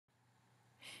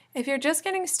If you're just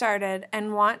getting started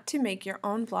and want to make your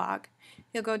own blog,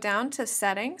 you'll go down to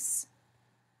Settings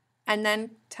and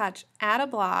then touch Add a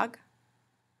Blog,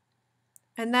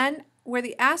 and then where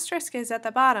the asterisk is at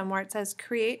the bottom where it says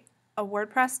Create a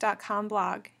WordPress.com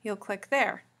blog, you'll click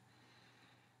there.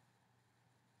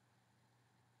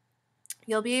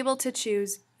 You'll be able to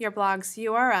choose your blog's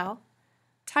URL,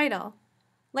 title,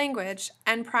 language,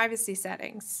 and privacy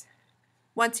settings.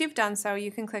 Once you've done so,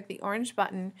 you can click the orange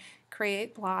button,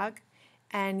 Create Blog,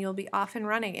 and you'll be off and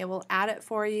running. It will add it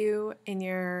for you in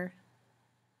your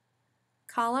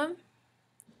column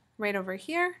right over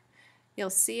here. You'll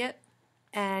see it,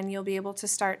 and you'll be able to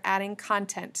start adding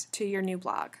content to your new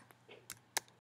blog.